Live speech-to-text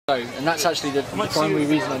And that's actually the primary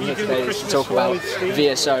reason I'm here today, is to talk about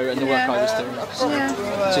VSO and the work I was doing.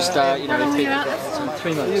 Just you know,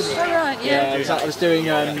 3 months. Oh, right, yeah. I was doing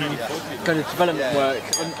kind of development work.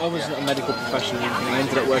 I wasn't a medical professional. I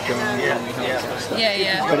ended up working on family health and stuff.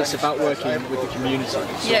 Yeah. But it's about working with the community. So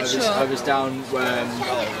I was down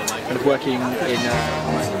kind of working in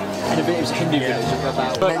it was a Hindu village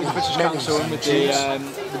about with the British Council and with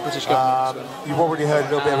the British government. You've already heard a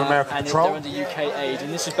little bit of American Patrol. And they're under UK aid,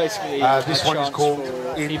 and this is basically this one is called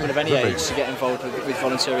for people of any age to get involved with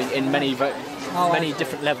volunteering in many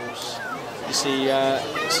different levels. You see,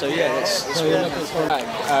 so yeah, that's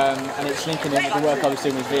and it's linking in with the work I was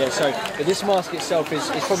doing with VSO. But this mask itself is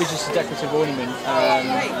probably just a decorative ornament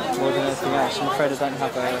more than anything else. I'm afraid I don't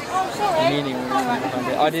have a meaning or anything behind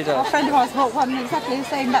it. I did a friend of ours bought one exactly the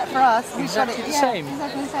same that for us. Exactly the same.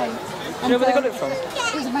 Exactly the same. Do you know where they got it from? It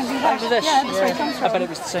was Bangladesh. Yeah, that's where it comes from. I bet it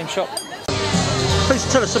was the same shop. Please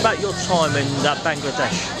tell us about your time in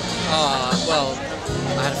Bangladesh. Well,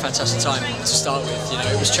 I had a fantastic time to start with. You know,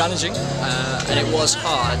 it was challenging and it was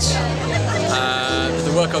hard. But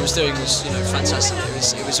the work I was doing was, you know, fantastic.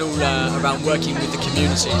 It was all around working with the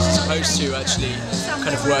communities, as opposed to actually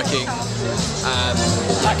kind of working,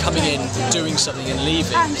 like coming in, doing something and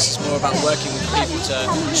leaving. This is more about working with people to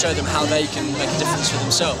show them how they can make a difference for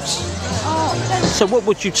themselves. So, what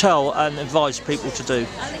would you tell and advise people to do?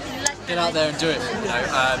 Get out there and do it. You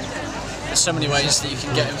know. There's so many ways that you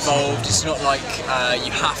can get involved. It's not like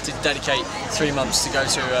you have to dedicate 3 months to go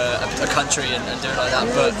to a country and do it like that.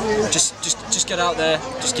 But just get out there,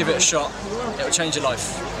 just give it a shot. It will change your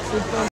life.